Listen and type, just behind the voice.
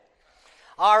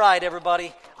All right,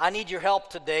 everybody, I need your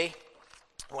help today.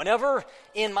 Whenever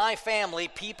in my family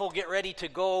people get ready to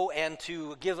go and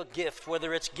to give a gift,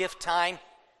 whether it's gift time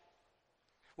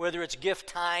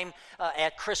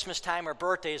at Christmas time or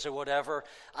birthdays or whatever,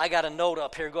 I got a note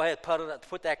up here. Go ahead,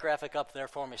 put that graphic up there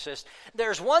for me, sis.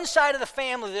 There's one side of the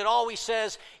family that always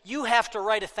says, you have to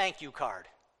write a thank you card.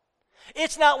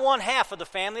 It's not one half of the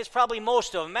family, it's probably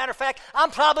most of them. Matter of fact,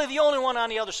 I'm probably the only one on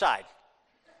the other side.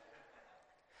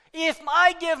 If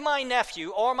I give my nephew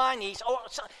or my niece, or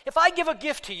if I give a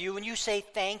gift to you and you say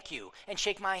thank you and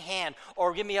shake my hand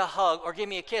or give me a hug or give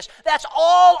me a kiss, that's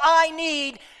all I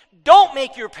need. Don't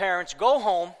make your parents go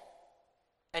home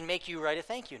and make you write a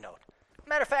thank you note.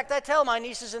 Matter of fact, I tell my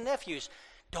nieces and nephews,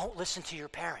 don't listen to your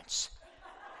parents.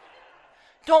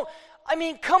 Come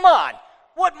on.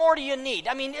 What more do you need?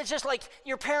 It's just like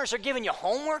your parents are giving you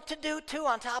homework to do too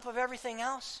on top of everything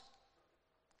else.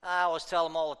 I always tell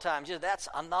them all the time, that's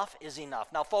enough is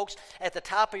enough. Now, folks, at the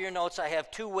top of your notes, I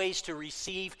have 2 ways to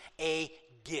receive a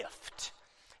gift.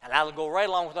 And I'll go right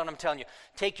along with what I'm telling you.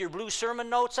 Take your blue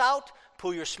sermon notes out,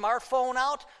 pull your smartphone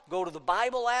out, go to the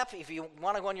Bible app. If you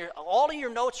want to go on all of your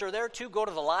notes are there too. Go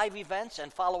to the live events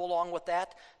and follow along with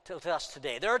that to us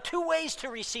today. There are 2 ways to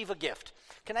receive a gift.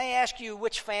 Can I ask you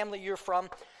which family you're from?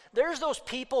 There's those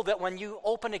people that when you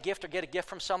open a gift or get a gift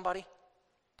from somebody,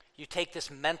 you take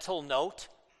this mental note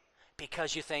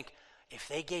because you think, if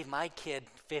they gave my kid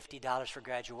 $50 for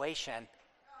graduation,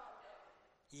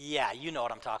 yeah, you know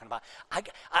what I'm talking about.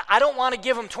 I don't want to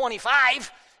give them $25.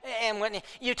 And when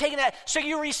you're taking that, so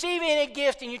you're receiving a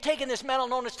gift and you're taking this mental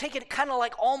note, it's taking kind of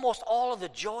like almost all of the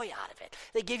joy out of it.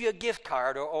 They give you a gift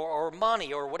card or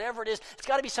money or whatever it is. It's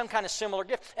got to be some kind of similar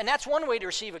gift. And that's one way to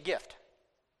receive a gift.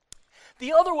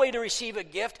 The other way to receive a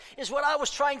gift is what I was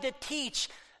trying to teach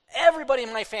everybody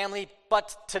in my family,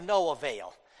 but to no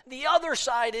avail. The other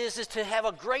side is to have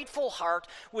a grateful heart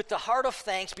with the heart of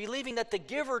thanks, believing that the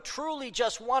giver truly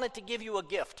just wanted to give you a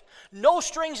gift. No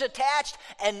strings attached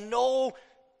and no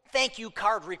thank you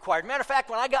card required. Matter of fact,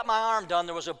 when I got my arm done,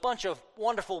 there was a bunch of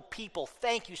wonderful people,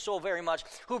 thank you so very much,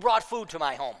 who brought food to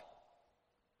my home.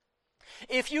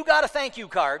 If you got a thank you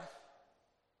card,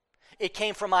 it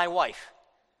came from my wife.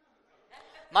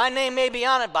 My name may be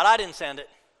on it, but I didn't send it.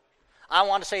 I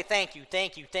want to say thank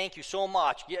you so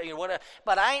much.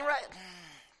 But I ain't right.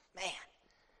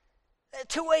 Man,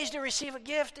 2 ways to receive a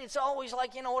gift. It's always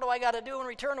like, what do I got to do in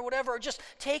return or whatever, or just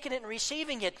taking it and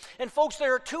receiving it. And folks,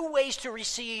 there are 2 ways to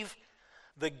receive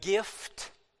the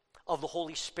gift of the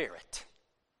Holy Spirit.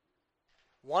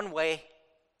 One way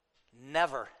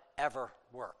never, ever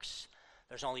works.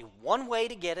 There's only one way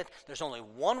to get it. There's only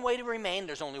one way to remain.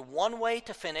 There's only one way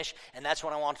to finish, and that's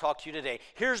what I want to talk to you today.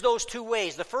 Here's those 2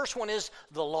 ways. The first one is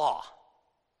the law.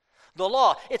 The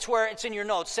law, it's where it's in your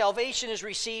notes. Salvation is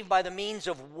received by the means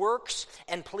of works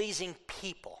and pleasing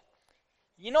people.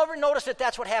 You ever notice that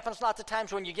that's what happens lots of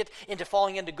times when you get into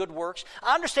falling into good works?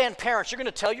 I understand parents, you're going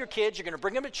to tell your kids, you're going to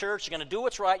bring them to church, you're going to do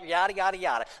what's right, yada, yada,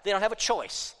 yada. They don't have a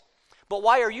choice. But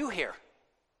why are you here?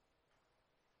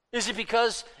 Is it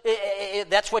because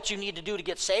that's what you need to do to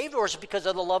get saved, or is it because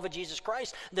of the love of Jesus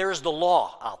Christ? There is the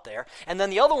law out there. And then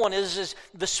the other one is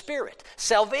the Spirit.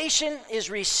 Salvation is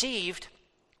received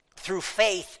through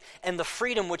faith and the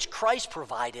freedom which Christ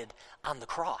provided on the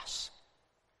cross.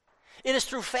 It is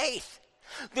through faith.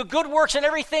 The good works and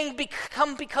everything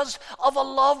become because of a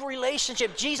love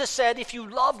relationship. Jesus said, if you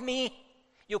love me,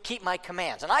 you'll keep my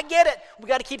commands. And I get it. We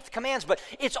got to keep the commands, but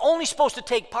it's only supposed to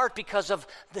take part because of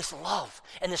this love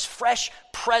and this fresh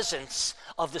presence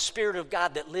of the Spirit of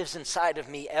God that lives inside of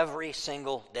me every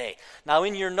single day. Now,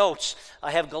 in your notes,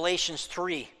 I have Galatians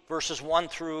 3, verses 1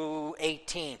 through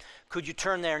 18. Could you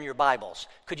turn there in your Bibles?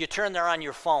 Could you turn there on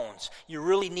your phones? You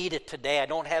really need it today. I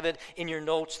don't have it in your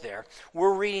notes there.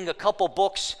 We're reading a couple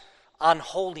books on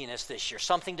holiness this year,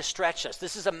 something to stretch us.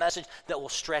 This is a message that will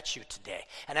stretch you today.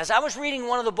 And as I was reading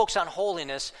one of the books on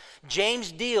holiness,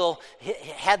 James Deal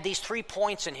had these 3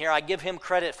 points in here. I give him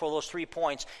credit for those 3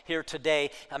 points here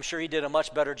today. I'm sure he did a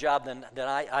much better job than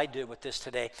I did with this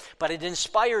today. But it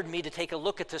inspired me to take a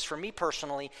look at this for me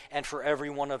personally and for every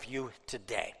one of you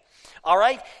today. All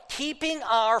right? Keeping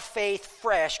our faith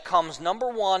fresh comes, number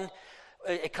 1,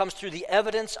 it comes through the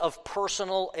evidence of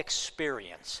personal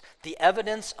experience. The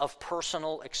evidence of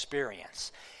personal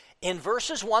experience. In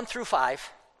verses 1 through 5,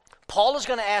 Paul is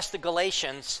going to ask the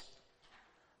Galatians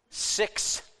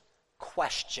 6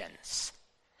 questions.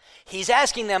 He's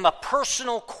asking them a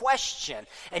personal question,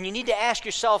 and you need to ask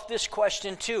yourself this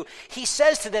question too. He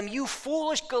says to them, you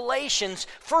foolish Galatians,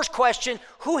 first question,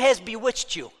 who has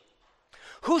bewitched you?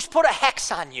 Who's put a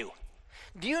hex on you?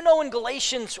 Do you know in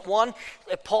Galatians 1,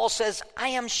 Paul says, I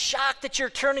am shocked that you're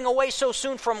turning away so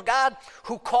soon from God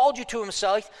who called you to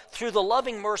himself through the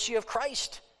loving mercy of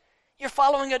Christ. You're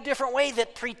following a different way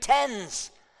that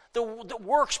pretends. The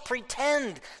works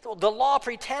pretend. The law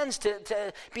pretends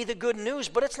to be the good news,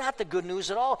 but it's not the good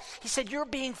news at all. He said, you're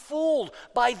being fooled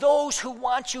by those who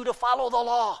want you to follow the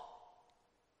law.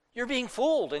 You're being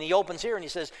fooled. And he opens here and he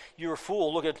says, you're a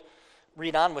fool.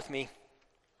 Read on with me.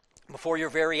 Before your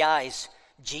very eyes,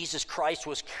 Jesus Christ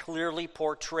was clearly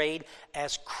portrayed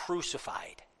as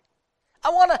crucified.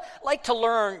 I like to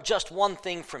learn just one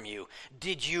thing from you.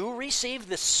 Did you receive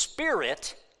the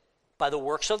Spirit by the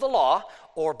works of the law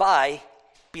or by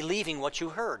believing what you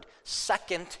heard?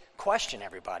 Second question,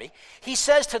 everybody. He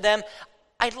says to them,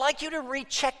 I'd like you to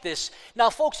recheck this.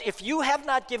 Now, folks, if you have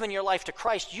not given your life to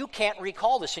Christ, you can't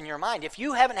recall this in your mind. If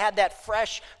you haven't had that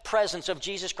fresh presence of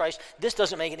Jesus Christ, this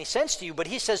doesn't make any sense to you. But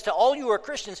he says to all you who are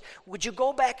Christians, would you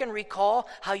go back and recall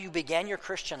how you began your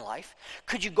Christian life?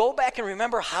 Could you go back and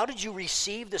remember how did you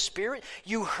receive the Spirit?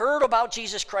 You heard about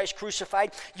Jesus Christ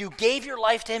crucified. You gave your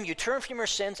life to him. You turned from your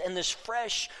sins, and this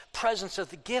fresh presence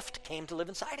of the gift came to live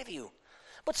inside of you.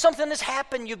 But something has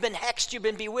happened. You've been hexed. You've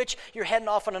been bewitched. You're heading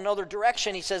off in another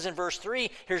direction. He says in verse 3,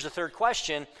 here's the third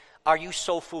question, are you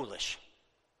so foolish?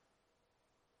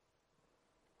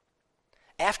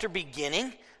 After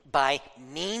beginning by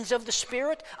means of the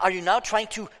Spirit, are you now trying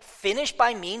to finish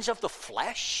by means of the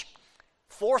flesh?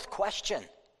 Fourth question.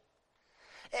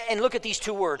 And look at these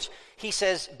two words. He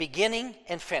says beginning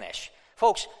and finish.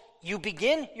 Folks, you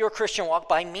begin your Christian walk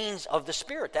by means of the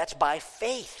Spirit. That's by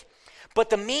faith. But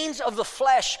the means of the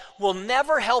flesh will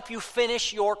never help you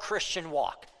finish your Christian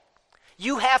walk.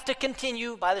 You have to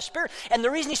continue by the Spirit. And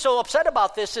the reason he's so upset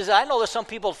about this is I know that some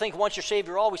people think once you're saved,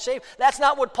 you're always saved. That's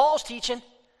not what Paul's teaching.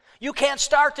 You can't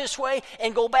start this way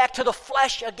and go back to the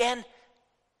flesh again.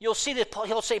 You'll see that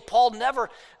he'll say Paul never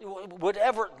would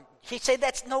ever. He'd say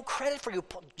that's no credit for you.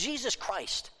 Jesus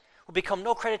Christ will become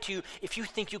no credit to you if you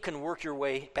think you can work your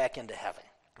way back into heaven.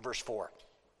 Verse 4.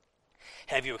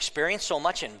 Have you experienced so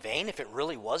much in vain if it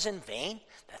really was in vain?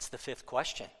 That's the fifth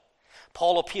question.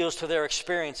 Paul appeals to their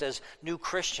experience as new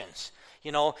Christians.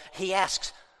 You know, he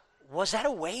asks, was that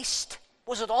a waste?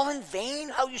 Was it all in vain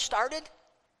how you started?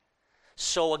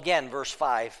 So again, verse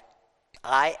 5,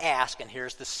 I ask, and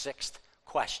here's the sixth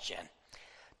question.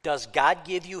 Does God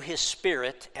give you his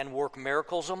Spirit and work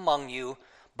miracles among you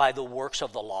by the works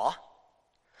of the law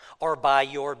or by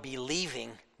your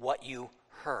believing what you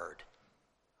heard?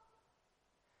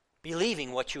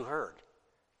 Believing what you heard.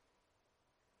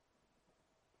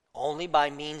 Only by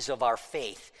means of our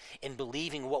faith in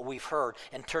believing what we've heard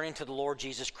and turning to the Lord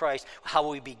Jesus Christ, how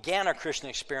we began our Christian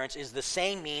experience is the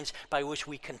same means by which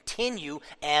we continue,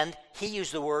 and he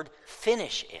used the word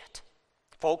finish it.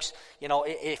 Folks, you know,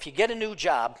 if you get a new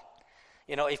job,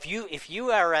 you know, if you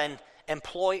are an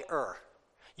employer,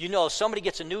 you know, somebody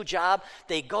gets a new job,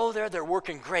 they go there, they're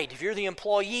working great. If you're the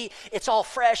employee, it's all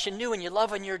fresh and new and you're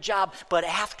loving your job. But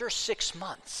after 6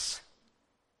 months,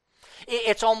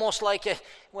 it's almost like,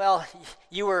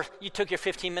 you took your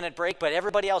 15-minute break, but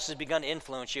everybody else has begun to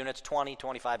influence you, and it's 20,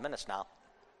 25 minutes now.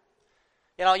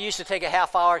 You know, you used to take a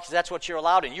half hour because that's what you're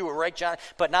allowed, and you were right, John,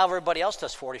 but now everybody else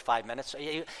does 45 minutes.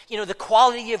 You know, the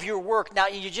quality of your work, now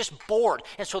you're just bored,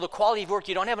 and so the quality of work,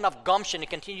 you don't have enough gumption to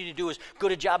continue to do as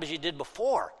good a job as you did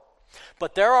before.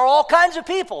 But there are all kinds of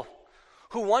people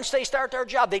who once they start their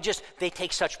job, they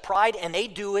take such pride, and they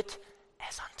do it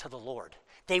as unto the Lord.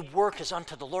 They work as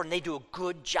unto the Lord, and they do a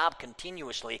good job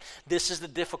continuously. This is the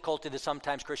difficulty that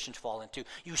sometimes Christians fall into.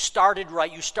 You started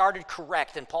right, you started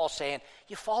correct, and Paul's saying,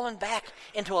 you've fallen back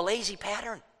into a lazy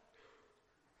pattern.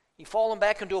 You've fallen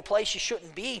back into a place you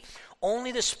shouldn't be.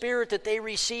 Only the Spirit that they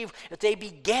received, that they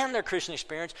began their Christian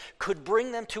experience, could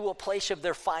bring them to a place of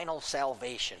their final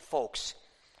salvation. Folks,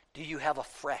 do you have a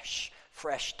fresh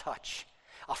touch,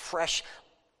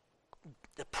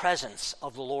 the presence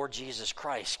of the Lord Jesus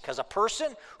Christ? Because a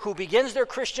person who begins their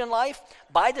Christian life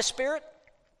by the Spirit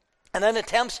and then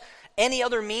attempts any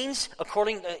other means,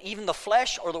 according to even the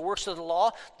flesh or the works of the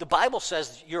law, the Bible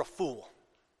says you're a fool.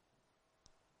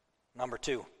 Number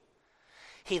 2,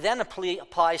 he then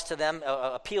appeals to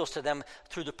them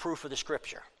through the proof of the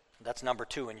Scripture. That's number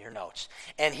 2 in your notes.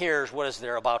 And here's, what is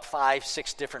there, about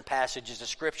 5-6 different passages of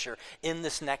Scripture in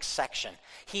this next section.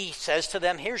 He says to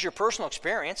them, here's your personal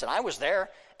experience, and I was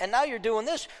there, and now you're doing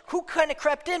this. Who kind of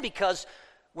crept in? Because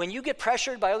when you get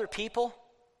pressured by other people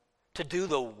to do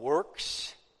the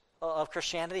works of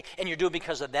Christianity, and you're doing it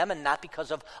because of them and not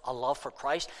because of a love for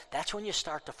Christ, that's when you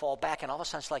start to fall back, and all of a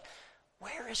sudden it's like,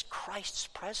 where is Christ's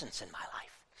presence in my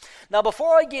life? Now,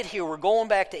 before I get here, we're going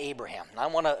back to Abraham. And I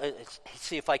want to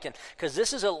see if I can, because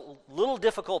this is a little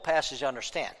difficult passage to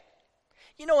understand.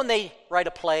 You know when they write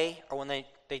a play or when they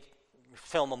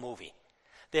film a movie,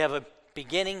 they have a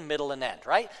beginning, middle, and end,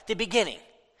 right? The beginning,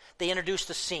 they introduce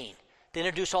the scene. They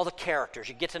introduce all the characters.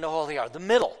 You get to know who they are. The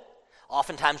middle,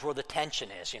 oftentimes where the tension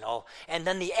is, And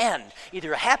then the end,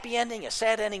 either a happy ending, a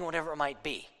sad ending, whatever it might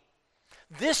be.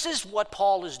 This is what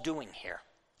Paul is doing here.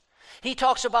 He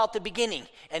talks about the beginning,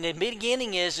 and the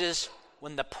beginning is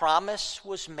when the promise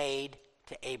was made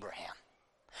to Abraham.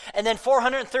 And then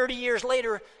 430 years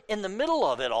later, in the middle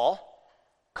of it all,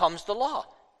 comes the law.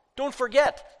 Don't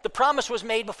forget, the promise was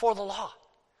made before the law.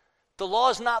 The law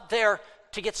is not there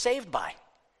to get saved by.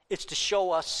 It's to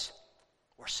show us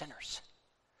we're sinners.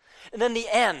 And then the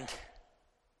end,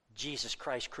 Jesus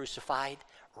Christ crucified,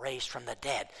 raised from the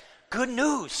dead. Good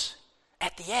news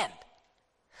at the end.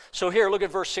 So here, look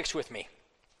at verse 6 with me.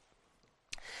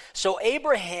 So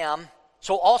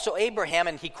also Abraham,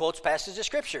 and he quotes passages of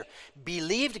Scripture,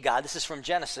 believed God, this is from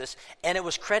Genesis, and it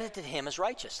was credited to him as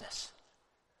righteousness.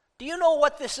 Do you know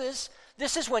what this is?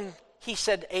 This is when he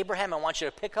said, Abraham, I want you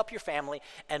to pick up your family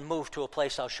and move to a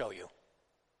place I'll show you.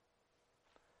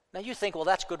 Now you think, well,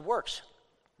 that's good works.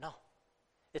 No,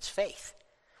 it's faith.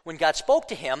 When God spoke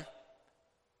to him,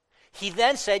 he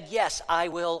then said, yes, I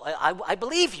will, I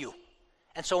believe you.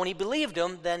 And so when he believed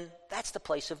him, then that's the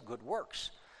place of good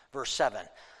works. Verse 7,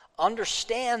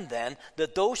 understand then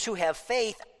that those who have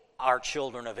faith are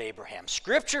children of Abraham.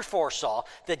 Scripture foresaw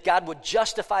that God would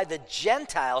justify the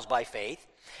Gentiles by faith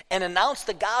and announce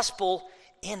the gospel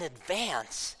in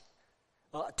advance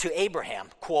to Abraham.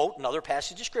 Quote, another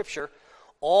passage of Scripture,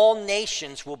 all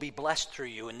nations will be blessed through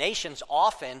you. And nations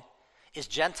often is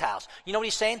Gentiles. You know what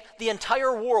he's saying? The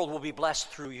entire world will be blessed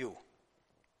through you.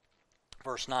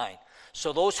 Verse 9,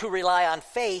 so those who rely on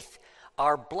faith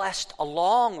are blessed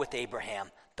along with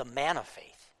Abraham, the man of faith.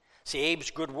 See,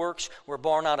 Abe's good works were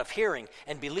born out of hearing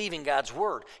and believing God's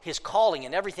word, his calling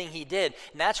and everything he did.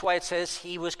 And that's why it says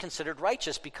he was considered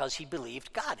righteous, because he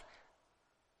believed God.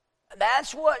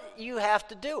 That's what you have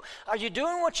to do. Are you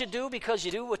doing what you do because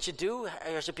you do what you do,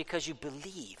 or is it because you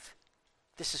believe?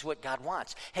 This is what God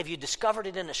wants. Have you discovered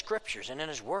it in the Scriptures and in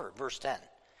his word? Verse 10,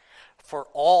 for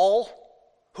all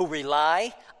who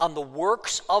rely on the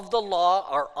works of the law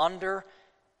are under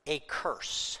a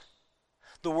curse.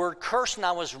 The word curse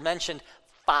now is mentioned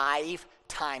 5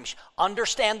 times.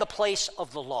 Understand the place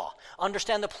of the law.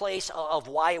 Understand the place of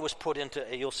why it was put into,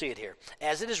 you'll see it here.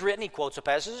 As it is written, he quotes a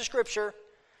passage of Scripture,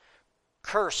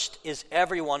 cursed is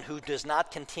everyone who does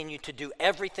not continue to do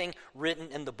everything written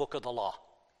in the book of the law.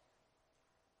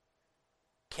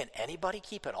 Can anybody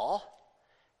keep it all?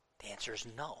 The answer is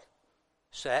no.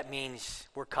 So that means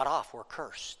we're cut off, we're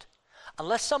cursed.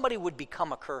 Unless somebody would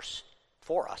become a curse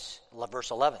for us.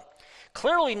 Verse 11.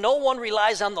 Clearly no one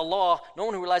relies on the law, no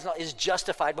one who relies on the law is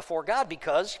justified before God,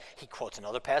 because, he quotes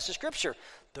another passage of Scripture,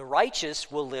 the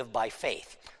righteous will live by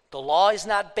faith. The law is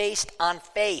not based on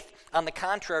faith. On the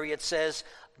contrary, it says,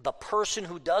 the person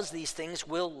who does these things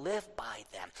will live by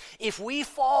them. If we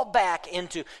fall back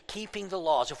into keeping the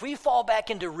laws, if we fall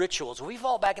back into rituals, if we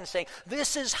fall back into saying,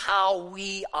 this is how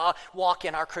we walk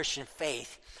in our Christian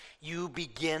faith, you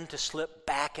begin to slip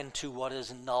back into what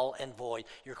is null and void.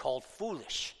 You're called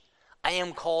foolish. I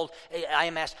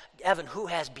am asked, Evan, who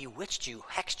has bewitched you,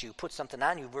 hexed you, put something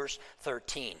on you? Verse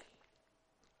 13.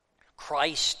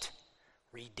 Christ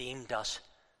redeemed us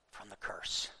from the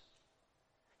curse.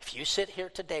 If you sit here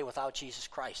today without Jesus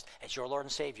Christ as your Lord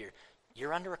and Savior,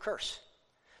 you're under a curse.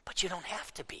 But you don't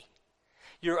have to be.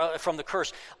 You're from the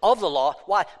curse of the law.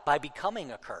 Why? By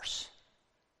becoming a curse.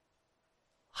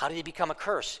 How did he become a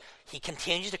curse? He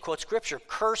continues to quote Scripture.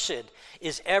 Cursed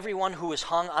is everyone who is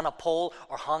hung on a pole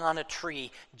or hung on a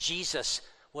tree. Jesus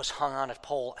was hung on a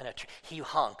pole and a tree. He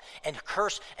hung. And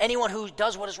cursed, anyone who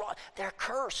does what is wrong, they're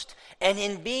cursed. And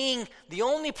in being the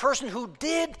only person who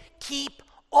did keep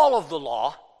all of the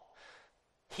law,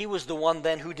 he was the one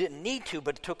then who didn't need to,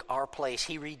 but took our place.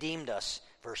 He redeemed us,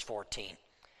 verse 14,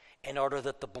 in order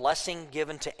that the blessing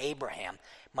given to Abraham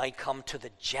might come to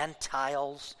the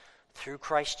Gentiles through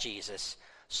Christ Jesus,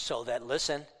 so that,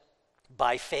 listen,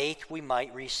 by faith we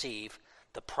might receive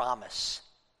the promise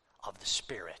of the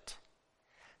Spirit.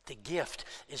 The gift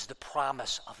is the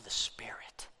promise of the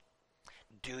Spirit.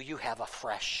 Do you have a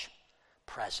fresh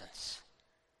presence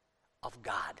of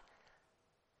God?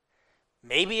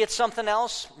 Maybe it's something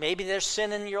else. Maybe there's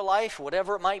sin in your life,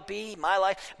 whatever it might be, my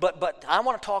life. But I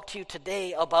want to talk to you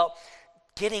today about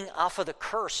getting off of the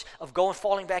curse of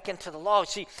falling back into the law.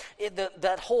 See,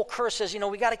 that whole curse says,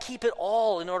 we got to keep it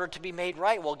all in order to be made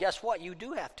right. Well, guess what? You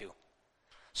do have to.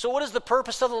 So what is the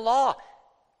purpose of the law?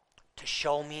 to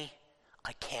show me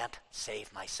I can't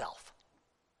save myself,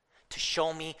 to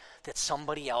show me that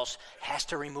somebody else has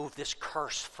to remove this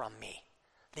curse from me,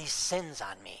 these sins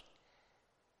on me.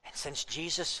 And since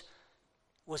Jesus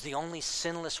was the only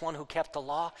sinless one who kept the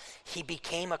law, he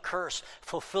became a curse,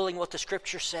 fulfilling what the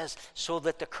Scripture says so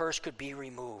that the curse could be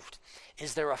removed.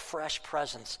 Is there a fresh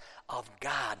presence of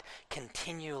God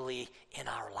continually in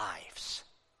our lives?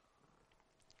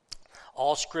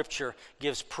 All Scripture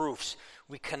gives proofs.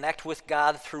 We connect with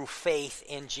God through faith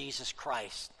in Jesus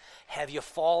Christ. Have you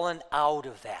fallen out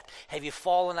of that? Have you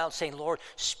fallen out saying, Lord,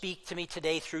 speak to me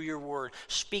today through your word.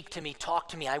 Speak to me, talk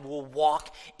to me. I will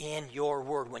walk in your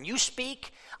word. When you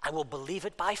speak, I will believe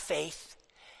it by faith,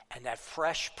 and that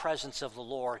fresh presence of the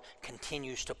Lord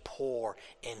continues to pour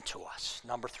into us.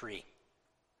 Number 3,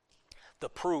 the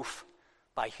proof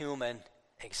by human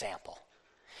example.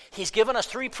 He's given us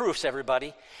 3 proofs,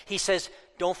 everybody. He says,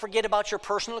 don't forget about your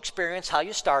personal experience, how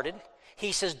you started.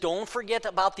 He says, don't forget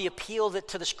about the appeal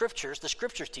to the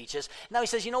Scriptures teaches. Now he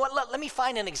says, you know what, let me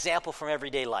find an example from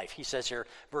everyday life. He says here,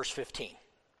 verse 15.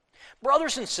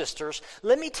 Brothers and sisters,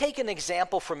 let me take an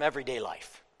example from everyday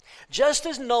life. Just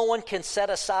as no one can set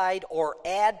aside or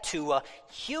add to a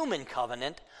human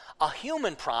covenant, a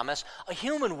human promise, a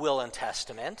human will and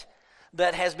testament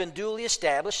that has been duly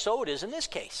established, so it is in this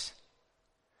case.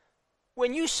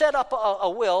 When you set up a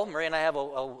will, Maria and I have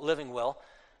a living will,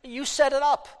 you set it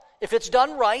up. If it's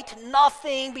done right,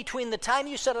 nothing between the time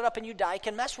you set it up and you die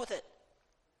can mess with it.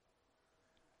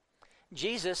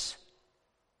 Jesus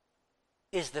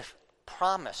is the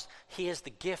promise. He is the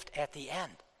gift at the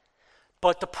end.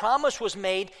 But the promise was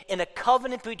made in a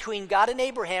covenant between God and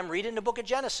Abraham, read in the book of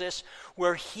Genesis,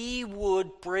 where he would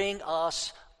bring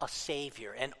us a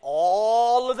Savior. And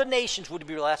all of the nations would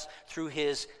be blessed through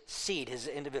his seed.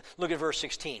 Look at verse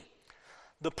 16.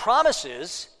 The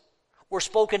promises were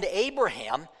spoken to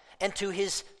Abraham and to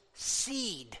his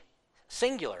seed,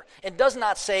 singular. It does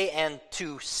not say and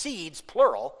to seeds,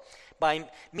 plural, by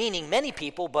meaning many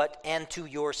people, but and to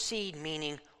your seed,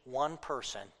 meaning one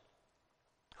person,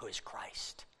 who is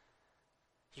Christ.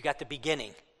 You got the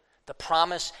beginning. The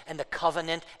promise and the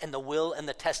covenant and the will and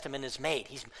the testament is made.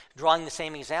 He's drawing the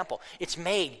same example. It's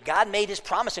made. God made his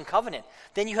promise and covenant.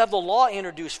 Then you have the law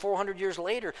introduced 400 years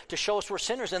later to show us we're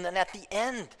sinners. And then at the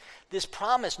end, this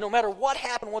promise, no matter what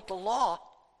happened with the law,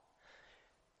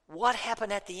 what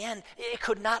happened at the end, it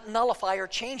could not nullify or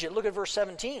change it. Look at verse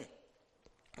 17.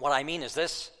 What I mean is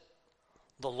this.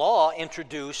 The law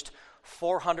introduced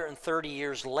 430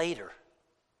 years later.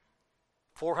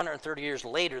 430 years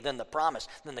later than the promise,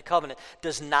 than the covenant,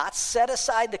 does not set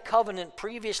aside the covenant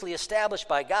previously established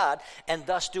by God and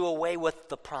thus do away with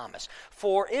the promise.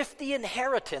 For if the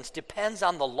inheritance depends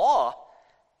on the law,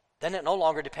 then it no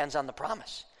longer depends on the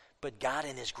promise. But God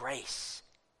in his grace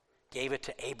gave it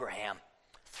to Abraham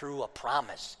through a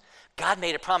promise. God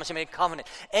made a promise, he made a covenant.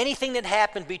 Anything that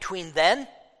happened between then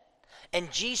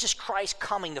and Jesus Christ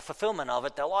coming, the fulfillment of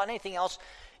it, the law and anything else,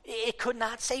 it could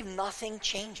not save. Nothing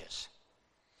changes.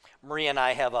 Maria and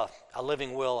I have a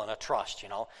living will and a trust,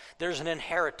 There's an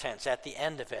inheritance at the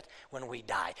end of it when we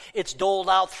die. It's doled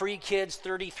out 3 kids,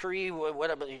 33,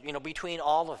 whatever, between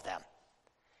all of them.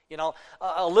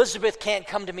 Elizabeth can't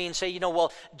come to me and say,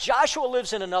 well, Joshua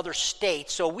lives in another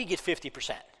state, so we get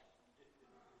 50%.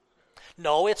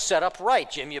 No, it's set up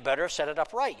right. Jim, you better set it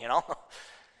up right,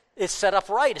 It's set up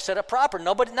right. It's set up proper.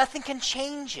 Nothing can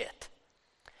change it.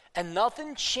 And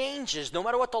nothing changes, no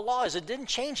matter what the law is. It didn't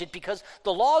change it because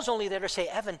the law is only there to say,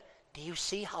 Evan, do you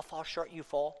see how far short you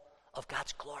fall of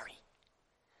God's glory?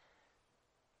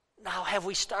 Now, have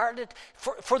we started?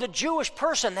 For the Jewish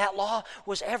person, that law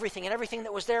was everything and everything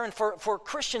that was there. And for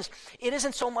Christians, it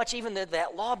isn't so much even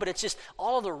that law, but it's just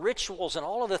all of the rituals and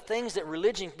all of the things that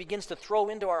religion begins to throw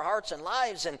into our hearts and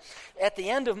lives. And at the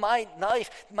end of my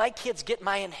life, my kids get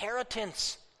my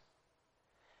inheritance.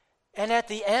 And at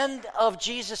the end of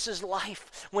Jesus'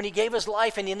 life, when he gave his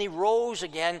life and then he rose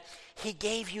again, he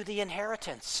gave you the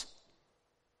inheritance.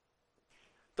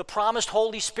 The promised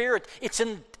Holy Spirit, it's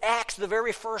in Acts, the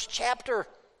very first chapter.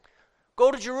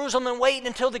 Go to Jerusalem and wait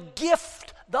until the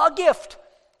gift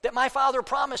that my Father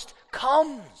promised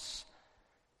comes.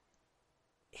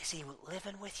 Is he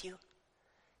living with you?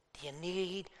 Do you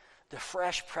need the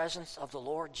fresh presence of the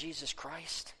Lord Jesus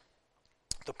Christ?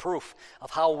 The proof of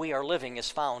how we are living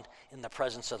is found in the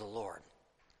presence of the Lord.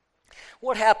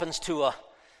 What happens to a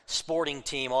sporting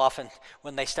team often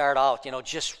when they start out,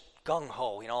 just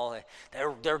gung-ho,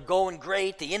 they're going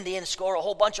great, the Indians score a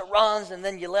whole bunch of runs, and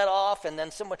then you let off, and then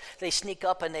they sneak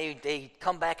up and they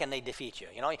come back and they defeat you.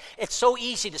 It's so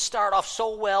easy to start off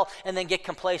so well and then get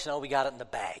complacent, we got it in the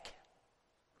bag.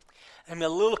 I'm a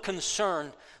little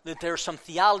concerned that there's some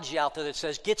theology out there that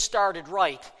says get started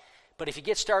right. But if you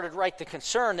get started right, the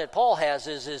concern that Paul has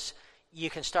is you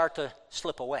can start to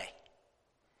slip away.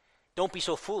 Don't be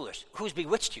so foolish. Who's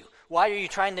bewitched you? Why are you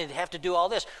trying to have to do all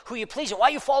this? Who are you pleasing? Why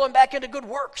are you falling back into good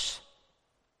works?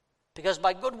 Because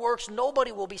by good works,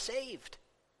 nobody will be saved.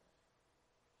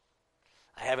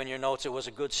 I have in your notes, it was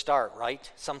a good start,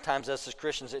 right? Sometimes us as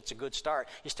Christians, it's a good start.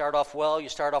 You start off well, you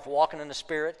start off walking in the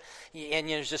Spirit, and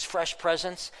there's this fresh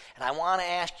presence. And I want to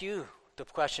ask you the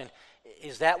question,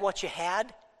 is that what you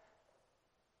had?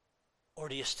 Or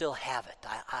do you still have it?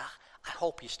 I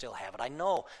hope you still have it. I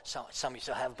know some of you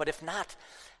still have it, but if not,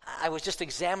 I was just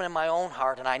examining my own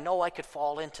heart, and I know I could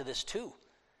fall into this too.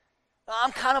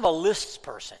 I'm kind of a lists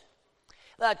person.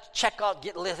 Check out,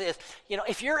 get list. You know,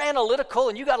 if you're analytical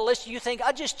and you got a list, you think,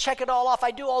 I just check it all off. I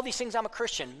do all these things. I'm a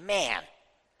Christian. Man,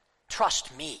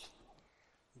 trust me.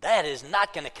 That is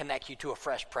not going to connect you to a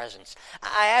fresh presence.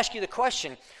 I ask you the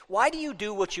question, why do you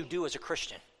do what you do as a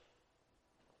Christian?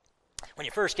 When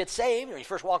you first get saved, when you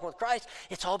first walk with Christ,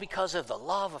 it's all because of the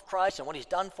love of Christ and what he's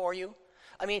done for you.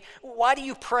 I mean, why do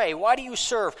you pray? Why do you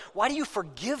serve? Why do you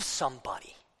forgive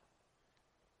somebody?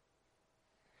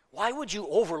 Why would you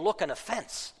overlook an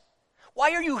offense?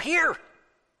 Why are you here?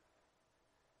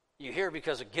 You here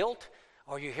because of guilt,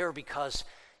 or you here because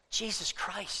Jesus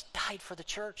Christ died for the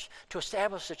church, to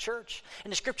establish the church.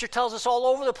 And the scripture tells us all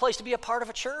over the place to be a part of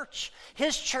a church,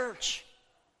 his church.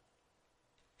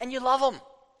 And you love him.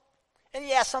 And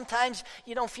yeah, sometimes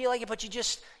you don't feel like it, but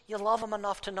you love him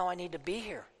enough to know I need to be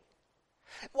here.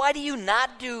 Why do you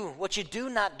not do what you do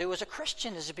not do as a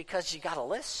Christian? Is it because you got a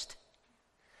list?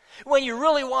 When you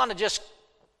really want to just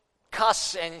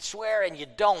cuss and swear and you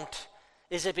don't,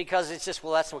 is it because it's just,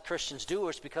 well, that's what Christians do, or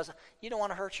it's because you don't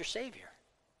want to hurt your Savior?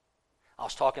 I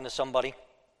was talking to somebody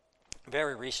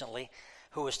very recently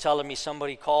who was telling me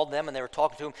somebody called them and they were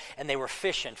talking to him and they were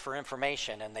fishing for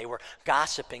information and they were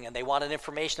gossiping and they wanted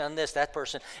information on this, that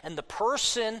person. And the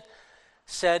person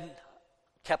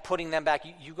kept putting them back,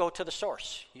 you go to the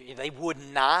source. They would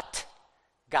not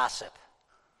gossip.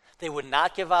 They would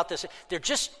not give out this. They're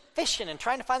just fishing and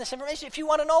trying to find this information. If you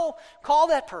want to know, call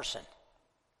that person.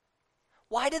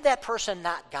 Why did that person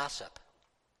not gossip?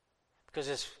 Because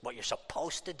it's what you're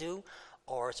supposed to do,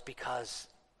 or it's because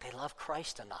they love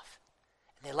Christ enough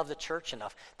and they love the church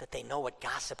enough that they know what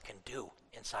gossip can do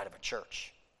inside of a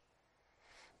church.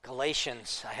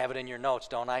 Galatians, I have it in your notes,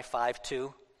 don't I?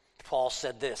 5:2. Paul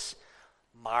said this,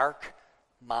 mark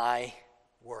my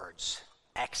words,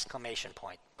 exclamation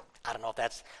point. I don't know if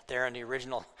that's there in the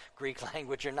original Greek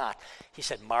language or not. He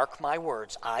said, mark my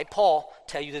words. I, Paul,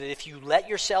 tell you that if you let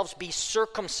yourselves be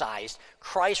circumcised,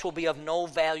 Christ will be of no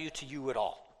value to you at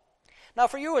all. Now,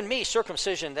 for you and me,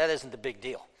 circumcision, that isn't the big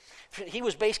deal. He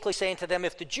was basically saying to them,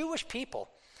 if the Jewish people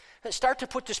start to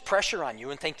put this pressure on you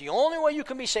and think the only way you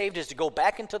can be saved is to go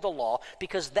back into the law,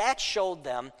 because that showed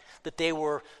them that they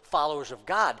were followers of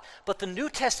God. But the New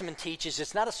Testament teaches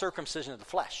it's not a circumcision of the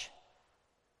flesh.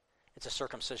 It's a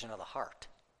circumcision of the heart.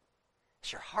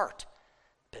 It's your heart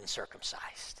been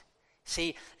circumcised.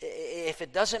 See, if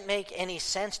it doesn't make any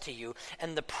sense to you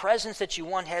and the presence that you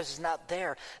want has is not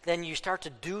there, then you start to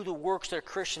do the works that a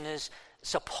Christian is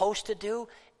supposed to do,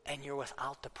 and you're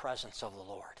without the presence of the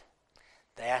Lord.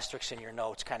 The asterisk in your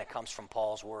notes kind of comes from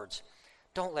Paul's words.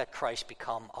 Don't let Christ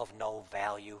become of no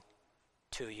value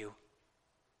to you.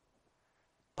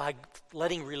 By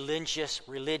letting religious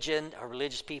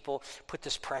people put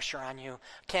this pressure on you.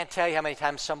 Can't tell you how many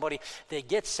times they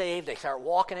get saved, they start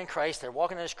walking in Christ, they're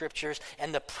walking in the scriptures,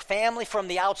 and the family from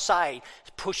the outside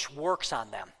push works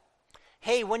on them.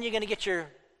 Hey, when are you going to get your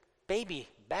baby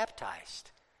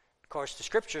baptized? Of course, the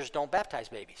scriptures don't baptize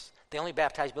babies. They only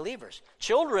baptize believers.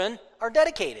 Children are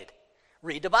dedicated.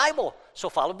 Read the Bible, so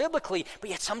follow biblically. But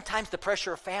yet sometimes the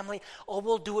pressure of family,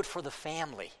 we'll do it for the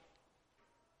family.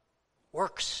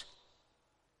 Works.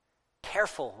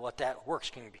 Careful what that works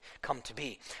can come to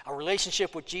be. A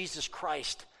relationship with Jesus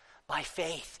Christ by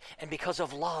faith and because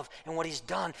of love and what he's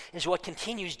done is what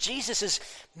continues. Jesus is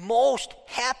most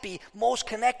happy, most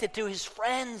connected to his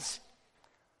friends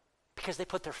because they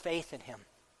put their faith in him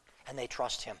and they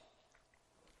trust him.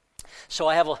 So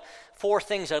I have 4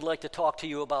 things I'd like to talk to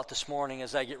you about this morning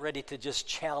as I get ready to just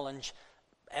challenge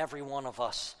every one of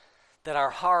us that our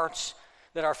hearts,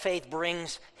 that our faith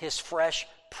brings his fresh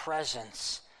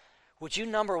presence. Would you,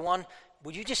 number one,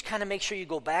 would you just kind of make sure you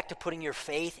go back to putting your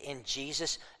faith in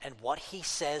Jesus and what he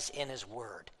says in his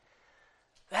word?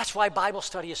 That's why Bible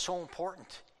study is so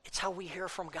important. It's how we hear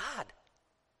from God.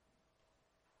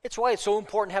 It's why it's so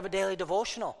important to have a daily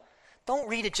devotional. Don't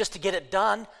read it just to get it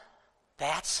done.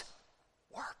 That's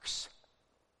works.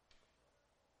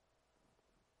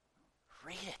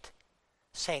 Read it.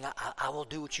 Saying, I will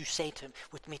do what you say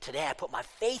with me today. I put my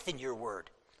faith in your word.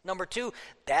 Number 2,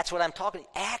 that's what I'm talking.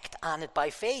 Act on it by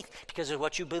faith because of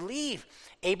what you believe.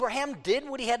 Abraham did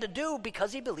what he had to do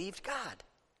because he believed God.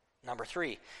 Number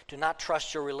 3, do not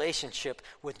trust your relationship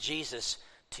with Jesus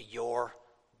to your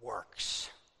works.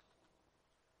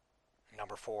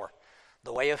 Number 4,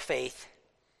 the way of faith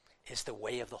is the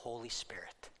way of the Holy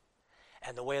Spirit.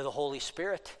 And the way of the Holy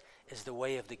Spirit is the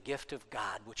way of the gift of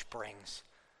God, which brings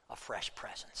a fresh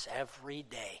presence. Every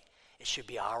day, it should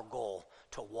be our goal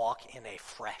to walk in a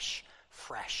fresh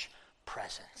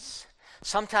presence.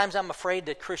 Sometimes I'm afraid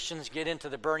that Christians get into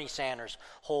the Bernie Sanders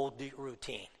whole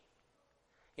routine.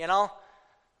 You know,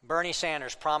 Bernie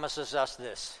Sanders promises us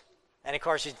this. And of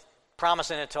course, he's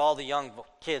promising it to all the young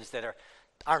kids that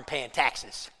aren't paying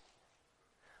taxes.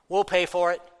 We'll pay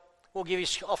for it. We'll give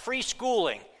you a free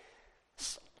schooling.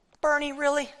 Bernie,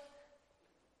 really?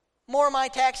 More of my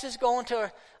taxes going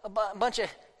to a bunch of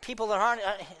people that aren't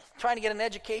trying to get an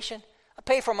education? I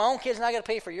pay for my own kids and I got to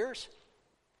pay for yours.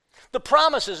 The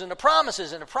promises and the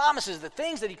promises and the promises, the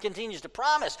things that he continues to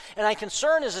promise. And my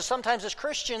concern is that sometimes as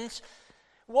Christians,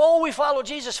 all we follow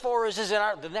Jesus for is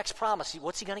the next promise.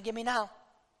 What's he going to give me now?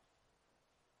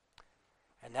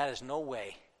 And that is no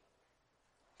way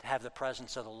to have the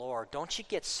presence of the Lord. Don't you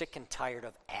get sick and tired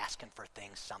of asking for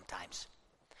things sometimes?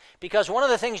 Because one of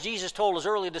the things Jesus told his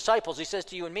early disciples, he says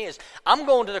to you and me, is, I'm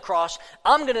going to the cross.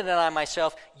 I'm going to deny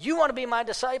myself. You want to be my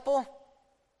disciple?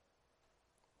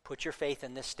 Put your faith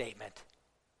in this statement.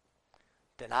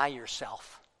 Deny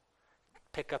yourself.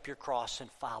 Pick up your cross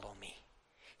and follow me.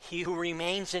 He who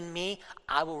remains in me,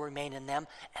 I will remain in them,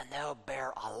 and they'll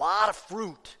bear a lot of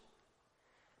fruit.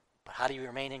 But how do you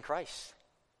remain in Christ?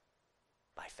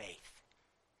 By faith.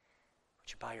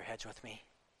 Would you bow your heads with me?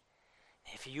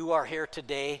 If you are here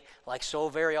today, like so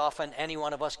very often any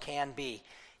one of us can be,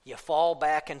 you fall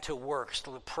back into works.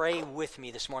 So pray with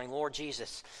me this morning. Lord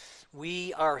Jesus,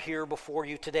 we are here before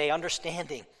you today,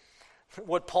 understanding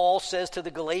what Paul says to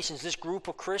the Galatians, this group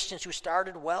of Christians who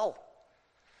started well.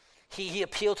 He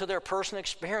appealed to their personal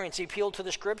experience. He appealed to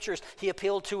the Scriptures. He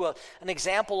appealed to an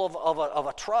example of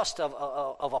a trust,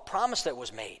 of a promise that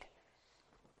was made.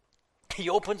 He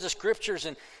opens the Scriptures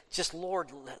and just, Lord,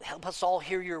 help us all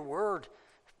hear your word.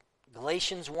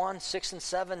 Galatians 1, 6 and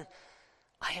 7,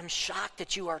 I am shocked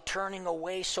that you are turning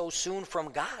away so soon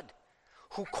from God,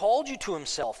 who called you to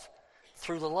himself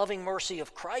through the loving mercy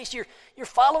of Christ. You're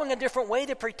following a different way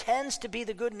that pretends to be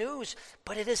the good news,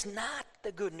 but it is not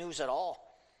the good news at all.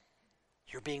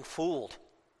 You're being fooled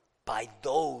by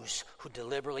those who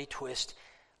deliberately twist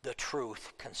the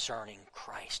truth concerning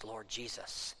Christ, Lord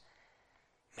Jesus.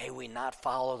 May we not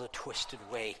follow the twisted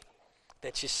way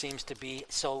that just seems to be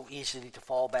so easily to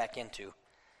fall back into.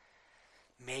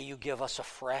 May you give us a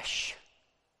fresh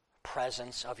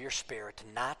presence of your Spirit,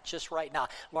 not just right now.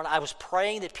 Lord, I was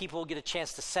praying that people will get a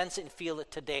chance to sense it and feel it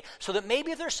today, so that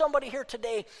maybe if there's somebody here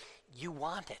today, you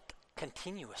want it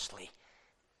continuously.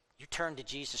 You turn to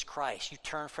Jesus Christ. You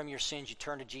turn from your sins. You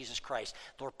turn to Jesus Christ.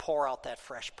 Lord, pour out that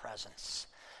fresh presence.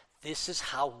 This is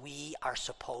how we are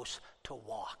supposed to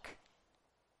walk.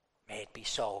 May it be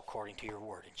so according to your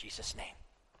word in Jesus' name.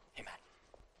 Amen.